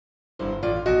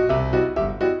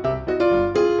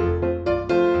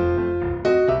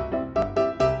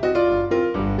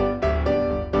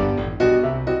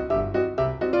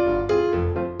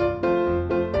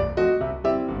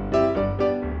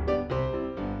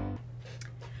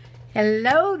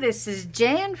Hello, this is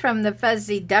Jan from the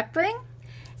Fuzzy Duckling,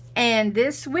 and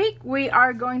this week we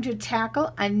are going to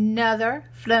tackle another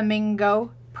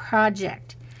flamingo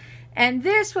project. And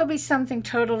this will be something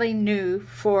totally new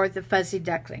for the Fuzzy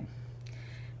Duckling.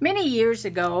 Many years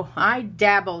ago, I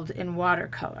dabbled in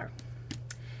watercolor.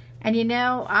 And you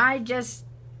know, I just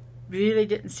really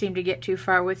didn't seem to get too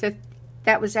far with it.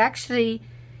 That was actually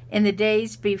in the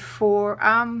days before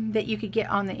that you could get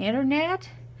on the internet,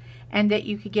 and that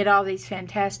you could get all these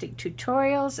fantastic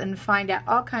tutorials and find out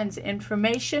all kinds of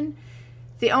information.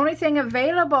 The only thing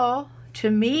available to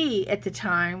me at the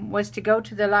time was to go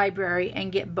to the library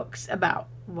and get books about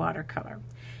watercolor.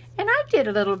 And I did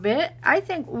a little bit. I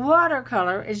think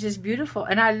watercolor is just beautiful,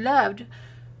 and I loved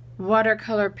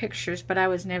watercolor pictures, but I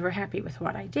was never happy with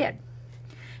what I did.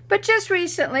 But just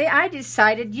recently I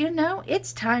decided, you know,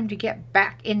 it's time to get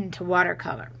back into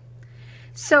watercolor.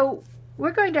 So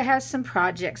we're going to have some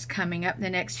projects coming up in the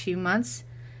next few months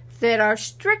that are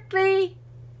strictly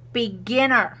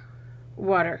beginner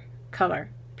watercolor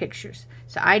pictures.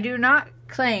 So I do not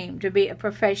claim to be a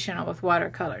professional with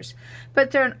watercolors,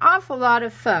 but they're an awful lot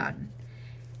of fun.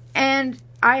 And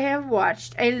I have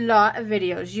watched a lot of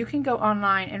videos. You can go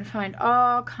online and find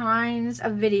all kinds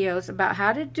of videos about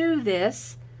how to do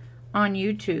this on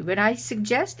YouTube. And I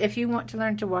suggest if you want to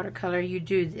learn to watercolor, you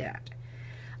do that.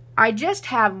 I just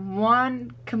have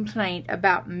one complaint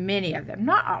about many of them,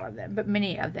 not all of them, but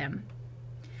many of them.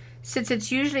 Since it's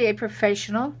usually a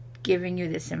professional giving you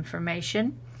this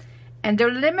information, and they're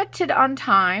limited on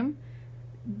time,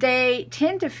 they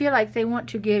tend to feel like they want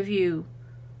to give you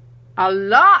a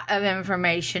lot of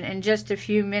information in just a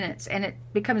few minutes, and it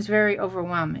becomes very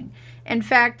overwhelming. In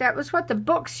fact, that was what the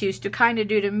books used to kind of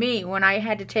do to me when I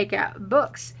had to take out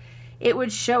books. It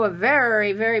would show a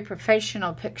very, very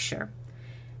professional picture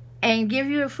and give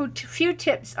you a few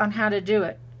tips on how to do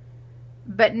it,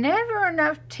 but never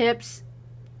enough tips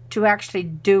to actually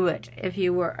do it if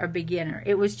you were a beginner.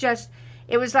 It was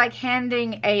like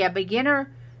handing a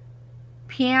beginner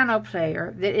piano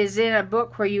player that is in a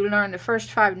book where you learn the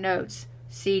first 5 notes,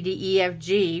 C, D, E, F,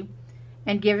 G,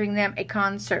 and giving them a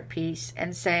concert piece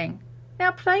and saying,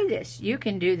 now play this, you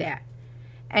can do that.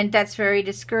 And that's very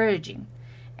discouraging.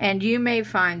 And you may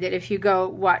find that if you go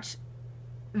watch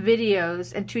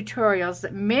videos and tutorials,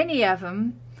 that many of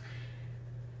them,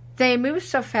 they move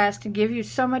so fast and give you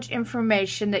so much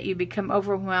information that you become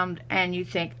overwhelmed and you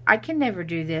think, I can never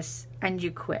do this, and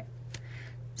you quit.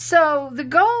 So the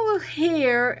goal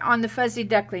here on the Fuzzy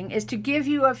Duckling is to give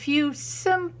you a few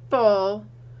simple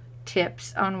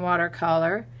tips on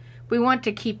watercolor. We want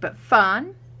to keep it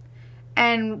fun,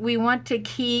 and we want to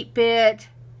keep it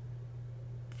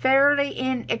fairly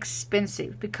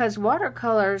inexpensive, because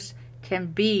watercolors can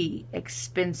be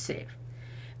expensive.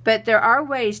 But there are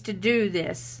ways to do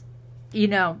this, you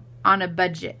know, on a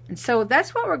budget. And so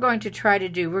that's what we're going to try to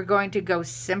do. We're going to go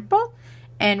simple,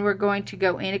 and we're going to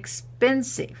go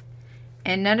inexpensive.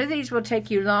 And none of these will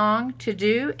take you long to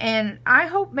do. And I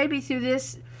hope maybe through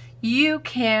this you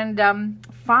can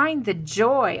find the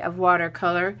joy of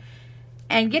watercolor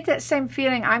and get that same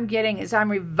feeling I'm getting as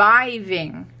I'm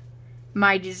reviving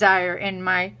my desire and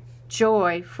my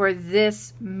joy for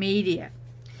this media.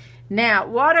 Now,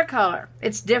 watercolor,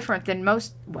 it's different than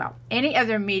any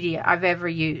other media I've ever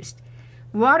used.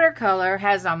 Watercolor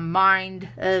has a mind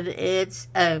of its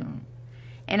own.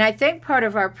 And I think part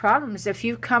of our problem is if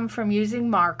you've come from using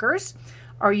markers,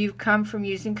 or you've come from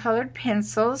using colored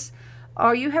pencils,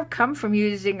 or you have come from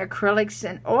using acrylics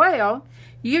and oil,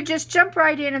 you just jump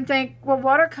right in and think, well,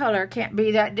 watercolor can't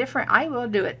be that different. I will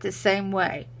do it the same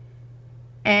way.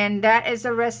 And that is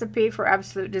a recipe for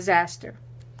absolute disaster.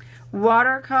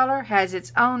 Watercolor has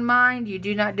its own mind. You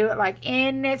do not do it like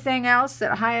anything else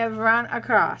that I have run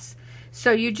across.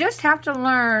 So you just have to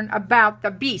learn about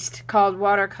the beast called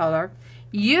watercolor.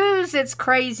 Use its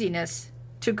craziness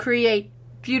to create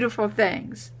beautiful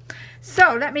things.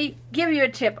 So let me give you a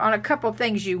tip on a couple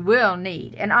things you will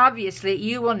need. And obviously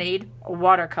you will need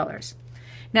watercolors.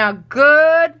 Now,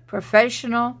 good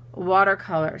professional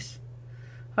watercolors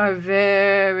are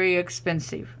very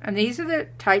expensive, and these are the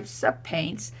types of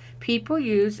paints people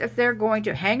use if they're going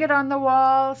to hang it on the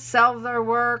wall, sell their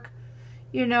work,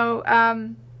 you know,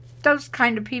 those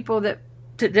kind of people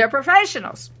they're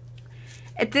professionals.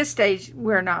 At this stage,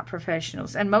 we're not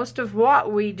professionals, and most of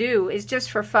what we do is just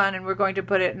for fun, and we're going to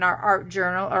put it in our art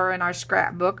journal or in our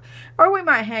scrapbook, or we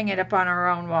might hang it up on our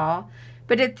own wall.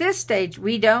 But at this stage,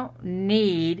 we don't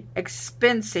need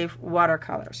expensive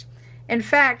watercolors. In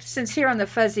fact, since here on the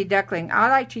Fuzzy Duckling, I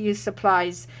like to use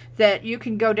supplies that you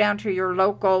can go down to your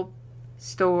local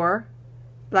store,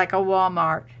 like a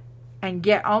Walmart, and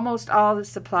get almost all the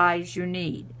supplies you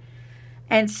need.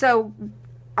 And so,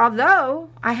 although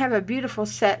I have a beautiful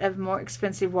set of more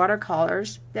expensive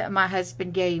watercolors that my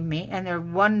husband gave me, and they're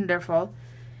wonderful,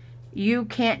 you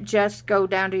can't just go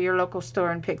down to your local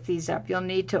store and pick these up. You'll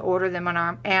need to order them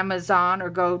on Amazon or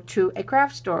go to a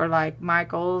craft store like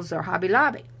Michael's or Hobby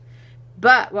Lobby.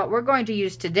 But what we're going to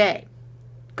use today,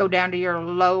 go down to your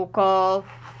local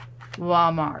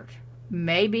Walmart,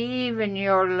 maybe even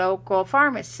your local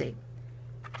pharmacy.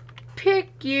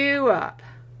 Pick you up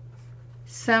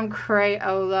some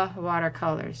Crayola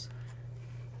watercolors.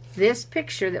 This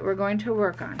picture that we're going to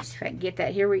work on, see if I can get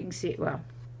that here where you can see it well.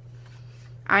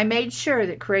 I made sure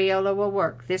that Crayola will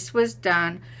work. This was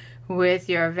done with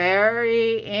your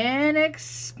very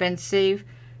inexpensive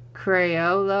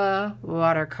Crayola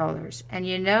watercolors. And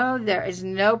you know, there is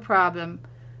no problem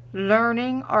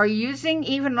learning or using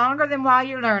even longer than while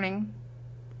you're learning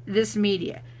this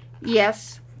media.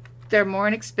 Yes, they're more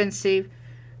inexpensive.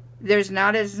 There's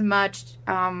not as much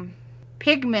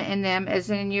pigment in them as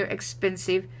in your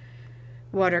expensive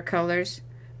watercolors.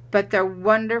 But they're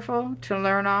wonderful to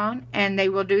learn on, and they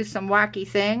will do some wacky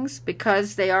things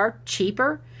because they are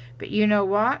cheaper. But you know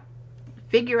what?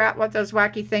 Figure out what those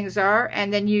wacky things are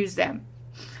and then use them.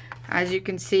 As you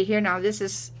can see here, now this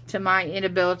is to my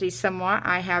inability somewhat.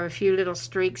 I have a few little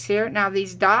streaks here. Now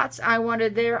these dots I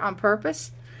wanted there on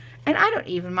purpose, and I don't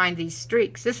even mind these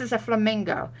streaks. This is a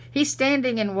flamingo. He's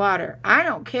standing in water. I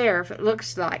don't care if it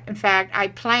looks like. In fact, I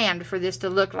planned for this to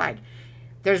look like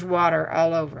there's water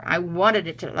all over. I wanted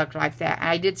it to look like that.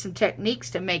 I did some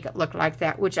techniques to make it look like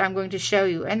that, which I'm going to show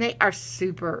you. And they are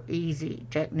super easy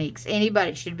techniques.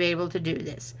 Anybody should be able to do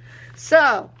this.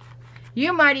 So,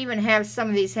 you might even have some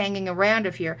of these hanging around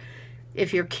if your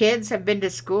kids have been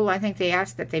to school. I think they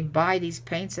ask that they buy these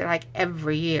paints like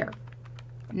every year.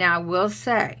 Now, I will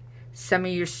say, some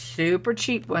of your super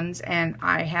cheap ones, and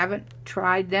I haven't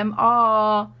tried them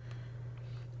all,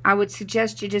 I would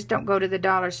suggest you just don't go to the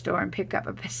dollar store and pick up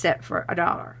a set for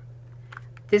 $1.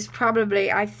 This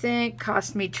probably, I think,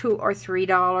 cost me $2 or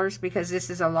 $3 because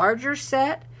this is a larger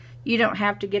set. You don't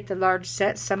have to get the large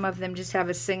set. Some of them just have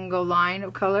a single line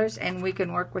of colors, and we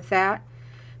can work with that.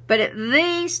 But at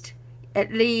least get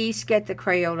the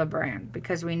Crayola brand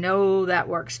because we know that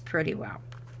works pretty well.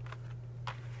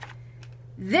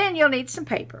 Then you'll need some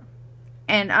paper.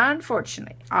 And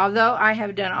unfortunately, although I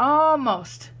have done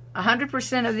almost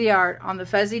 100% of the art on the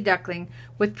Fuzzy Duckling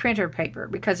with printer paper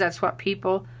because that's what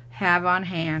people have on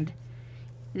hand,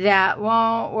 that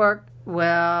won't work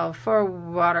well for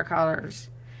watercolors.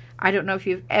 I don't know if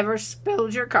you've ever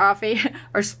spilled your coffee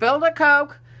or spilled a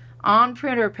Coke on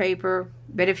printer paper,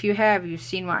 but if you have, you've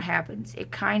seen what happens.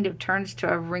 It kind of turns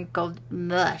to a wrinkled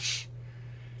mush.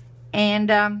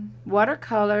 And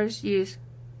watercolors use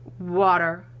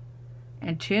water,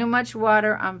 and too much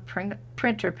water on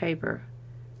printer paper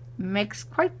makes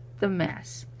quite the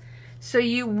mess. So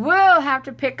you will have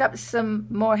to pick up some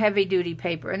more heavy-duty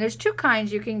paper. And there's two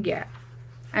kinds you can get.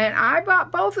 And I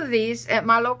bought both of these at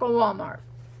my local Walmart.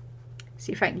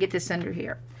 See if I can get this under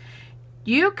here.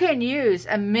 You can use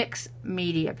a mixed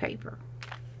media paper.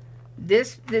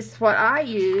 This what I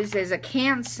use is a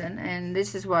Canson, and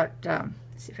this is what, let's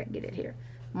see if I can get it here,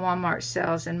 Walmart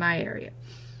sells in my area.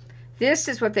 This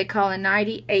is what they call a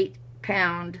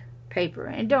 98-pound paper,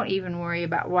 and don't even worry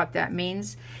about what that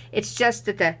means. It's just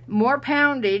that the more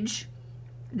poundage,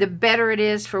 the better it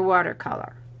is for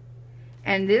watercolor.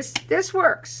 And this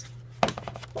works.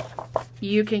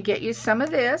 You can get you some of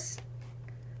this,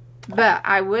 but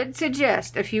I would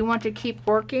suggest if you want to keep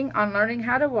working on learning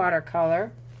how to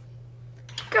watercolor,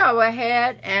 go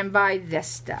ahead and buy this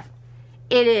stuff.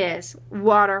 It is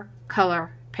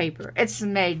watercolor paper. It's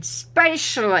made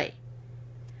specially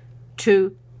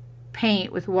to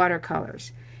paint with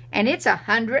watercolors, and it's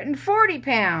 140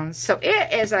 pounds, so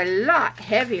it is a lot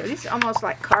heavier. This is almost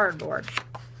like cardboard,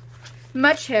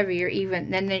 much heavier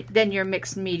even than your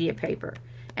mixed media paper,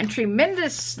 and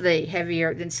tremendously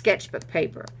heavier than sketchbook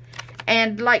paper.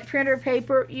 And like printer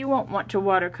paper, you won't want to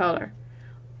watercolor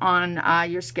on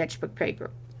your sketchbook paper.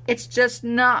 It's just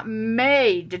not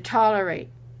made to tolerate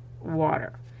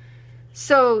water.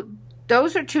 So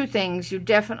those are two things you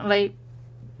definitely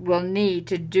will need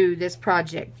to do this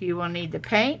project. You will need the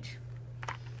paint,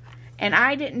 and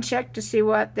I didn't check to see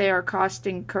what they are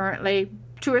costing currently,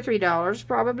 $2 or $3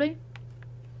 probably,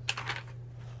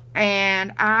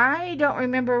 and I don't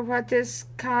remember what this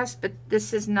cost, but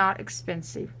this is not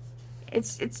expensive.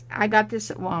 I got this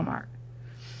at Walmart.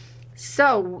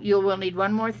 So you will need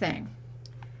one more thing,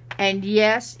 and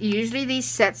yes, usually these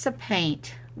sets of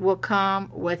paint will come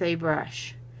with a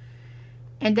brush.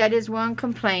 And that is one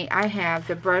complaint I have.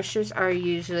 The brushes are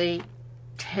usually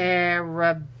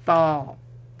terrible.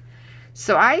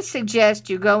 So I suggest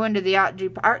you go into the art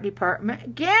department,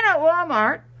 again at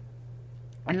Walmart,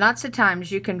 and lots of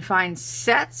times you can find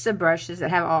sets of brushes that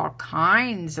have all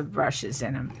kinds of brushes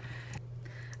in them.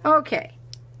 Okay,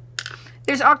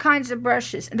 there's all kinds of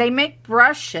brushes. They make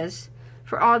brushes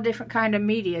for all different kind of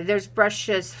media. There's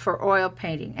brushes for oil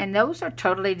painting, and those are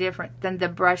totally different than the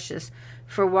brushes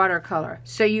for watercolor.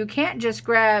 So you can't just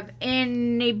grab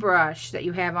any brush that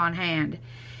you have on hand.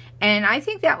 And I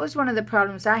think that was one of the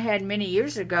problems I had many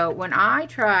years ago when I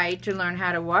tried to learn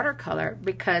how to watercolor,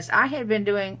 because I had been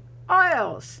doing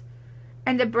oils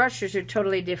and the brushes are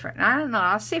totally different. I don't know,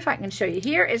 I'll see if I can show you.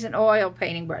 Here is an oil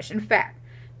painting brush. In fact,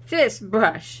 this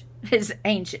brush is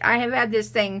ancient. I have had this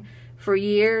thing for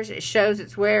years. It shows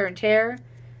its wear and tear.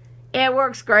 It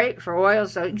works great for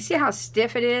oils, so you can see how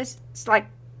stiff it is. It's like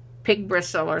pig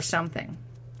bristle or something.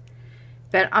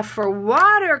 But for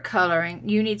watercoloring,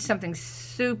 you need something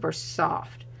super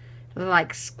soft,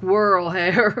 like squirrel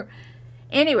hair.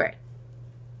 Anyway,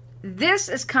 this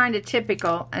is kind of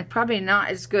typical and probably not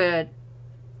as good.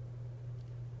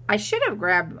 I should have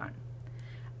grabbed one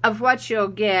of what you'll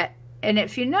get. And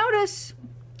if you notice,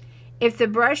 if the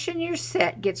brush in your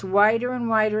set gets wider and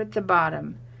wider at the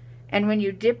bottom, and when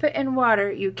you dip it in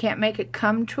water, you can't make it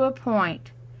come to a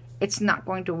point, it's not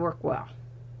going to work well.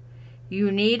 You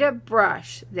need a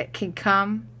brush that can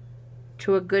come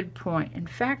to a good point. In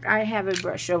fact, I have a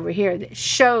brush over here that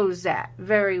shows that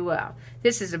very well.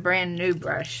 This is a brand new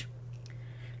brush.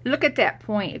 Look at that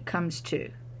point it comes to.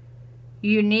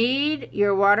 You need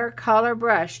your watercolor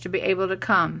brush to be able to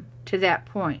come to that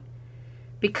point.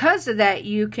 Because of that,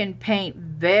 you can paint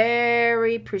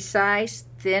very precise,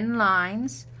 thin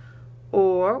lines,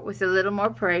 or with a little more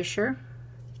pressure,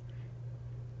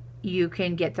 you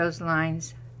can get those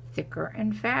lines thicker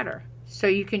and fatter. So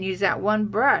you can use that one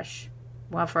brush,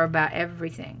 well, for about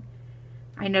everything.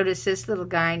 I notice this little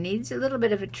guy needs a little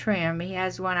bit of a trim. He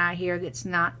has one out here that's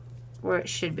not where it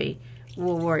should be.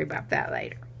 We'll worry about that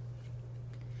later.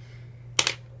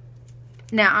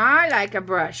 Now, I like a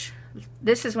brush.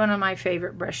 This is one of my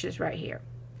favorite brushes right here.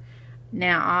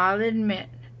 Now, I'll admit,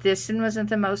 this one wasn't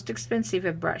the most expensive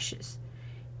of brushes.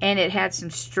 And it had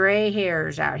some stray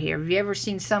hairs out here. Have you ever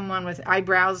seen someone with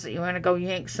eyebrows that you want to go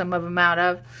yank some of them out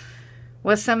of?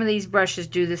 Well, some of these brushes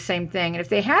do the same thing. And if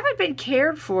they haven't been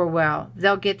cared for well,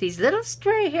 they'll get these little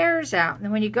stray hairs out.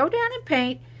 And when you go down and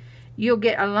paint, you'll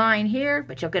get a line here,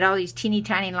 but you'll get all these teeny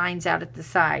tiny lines out at the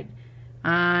side.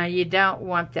 You don't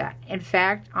want that. In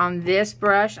fact, on this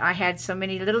brush, I had so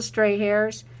many little stray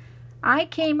hairs. I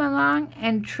came along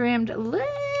and trimmed a little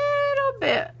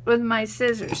bit with my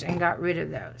scissors and got rid of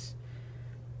those.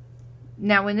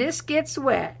 Now, when this gets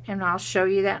wet, and I'll show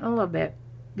you that in a little bit,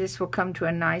 this will come to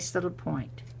a nice little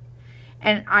point.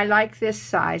 And I like this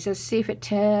size. Let's see if it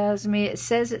tells me. It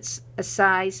says it's a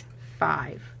size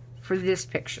 5 for this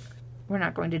picture. We're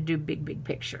not going to do big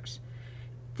pictures.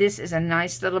 This is a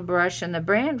nice little brush, and the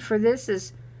brand for this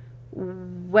is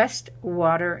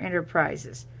Westwater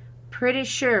Enterprises. Pretty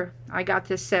sure I got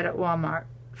this set at Walmart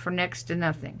for next to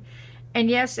nothing. And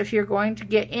yes, if you're going to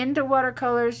get into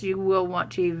watercolors, you will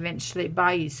want to eventually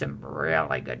buy you some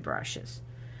really good brushes.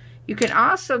 You can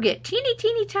also get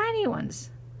teeny tiny ones,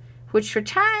 which for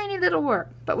tiny little work,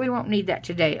 but we won't need that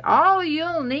today. All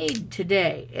you'll need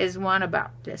today is one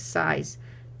about this size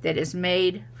that is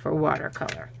made for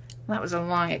watercolor. Well, that was a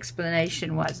long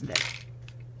explanation, wasn't it?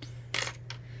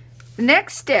 The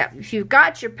next step, if you've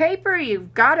got your paper,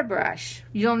 you've got a brush,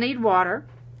 you'll need water.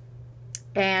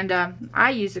 And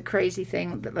I use a crazy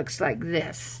thing that looks like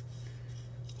this.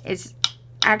 It's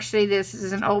actually, this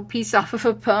is an old piece off of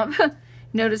a pump.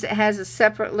 Notice it has a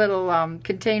separate little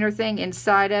container thing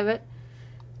inside of it.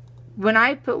 When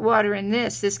I put water in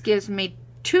this, this gives me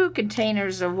 2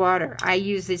 containers of water. I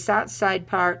use this outside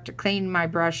part to clean my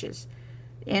brushes,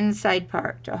 inside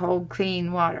part to hold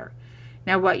clean water.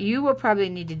 Now, what you will probably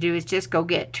need to do is just go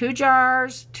get 2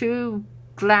 jars, 2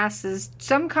 glasses,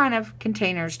 some kind of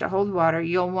containers to hold water.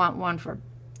 You'll want one for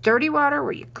dirty water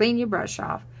where you clean your brush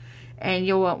off, and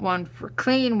you'll want one for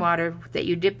clean water that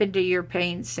you dip into your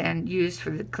paints and use for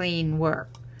the clean work.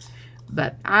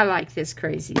 But I like this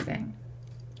crazy thing.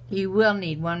 You will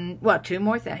need 2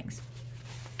 more things.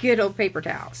 Good old paper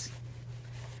towels,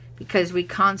 because we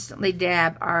constantly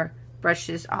dab our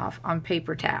brushes off on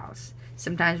paper towels.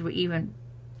 Sometimes we even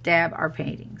dab our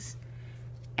paintings.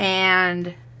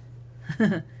 And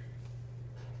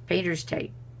painter's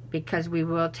tape, because we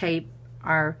will tape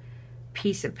our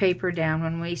piece of paper down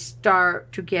when we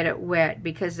start to get it wet,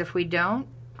 because if we don't,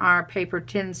 our paper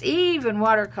tends, even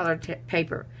watercolor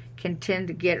paper, can tend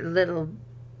to get a little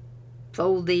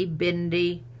foldy,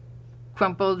 bendy,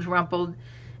 crumpled, rumpled.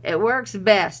 It works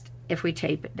best if we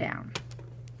tape it down.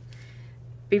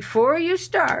 Before you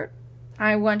start,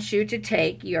 I want you to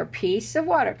take your piece of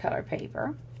watercolor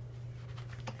paper,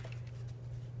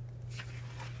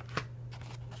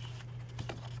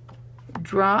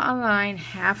 draw a line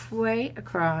halfway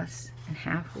across and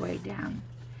halfway down.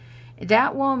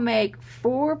 That will make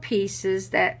 4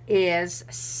 pieces that is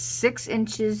 6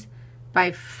 inches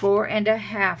by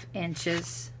 4.5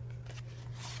 inches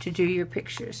to do your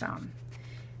pictures on.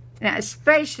 Now,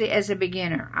 especially as a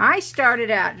beginner, I started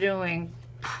out doing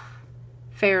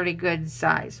fairly good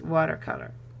size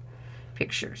watercolor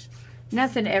pictures.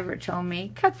 Nothing ever told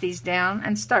me, cut these down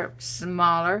and start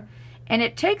smaller. And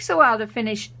it takes a while to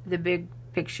finish the big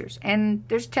pictures. And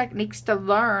there's techniques to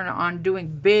learn on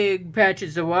doing big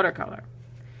patches of watercolor.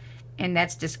 And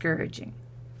that's discouraging.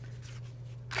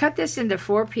 Cut this into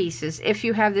 4 pieces if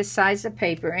you have this size of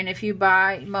paper. And if you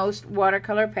buy most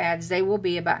watercolor pads, they will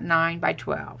be about 9 by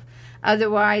 12.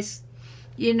 Otherwise,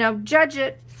 you know, judge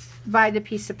it by the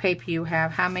piece of paper you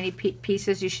have, how many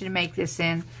pieces you should make this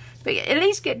in. But at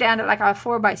least get down to like a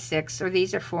 4 by 6, or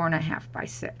these are 4.5 by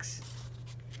 6.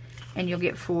 And you'll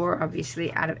get 4,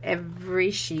 obviously, out of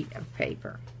every sheet of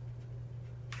paper.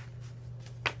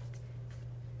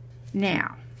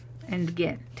 Now, and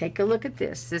again, take a look at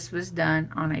this. This was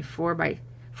done on a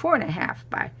 4.5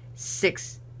 by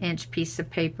 6 inch piece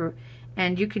of paper.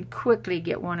 And you can quickly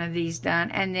get one of these done.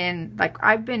 And then, like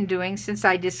I've been doing since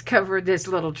I discovered this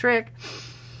little trick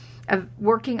of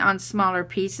working on smaller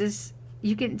pieces,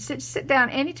 you can sit down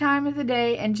any time of the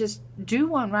day and just do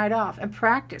one right off and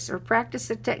practice, or practice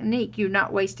a technique. You're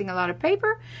not wasting a lot of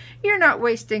paper, you're not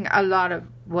wasting a lot of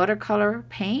watercolor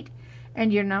paint,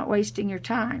 and you're not wasting your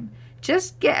time.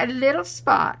 Just get a little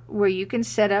spot where you can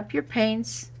set up your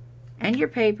paints and your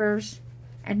papers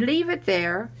and leave it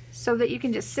there so that you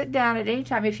can just sit down at any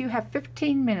time. If you have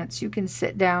 15 minutes, you can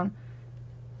sit down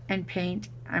and paint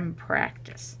and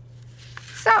practice.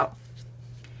 So,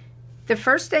 the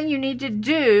first thing you need to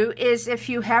do is, if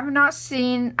you have not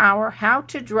seen our How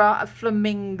to Draw a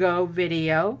Flamingo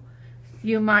video,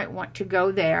 you might want to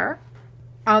go there.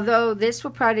 Although this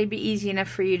will probably be easy enough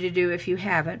for you to do if you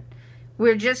haven't.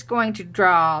 We're just going to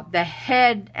draw the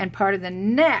head and part of the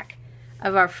neck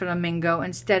of our flamingo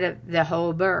instead of the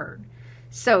whole bird.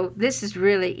 So this is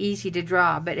really easy to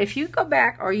draw. But if you go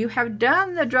back, or you have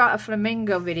done the Draw a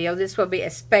Flamingo video, this will be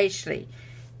especially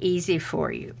easy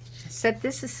for you. Set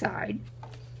this aside.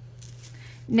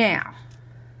 Now,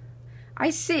 I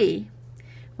see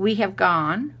we have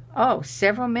gone,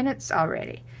 several minutes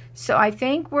already. So I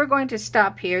think we're going to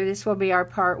stop here. This will be our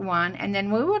part 1. And then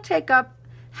we will take up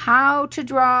how to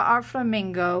draw our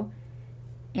flamingo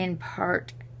in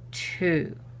part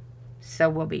 2. So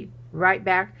we'll be right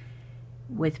back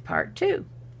with part 2.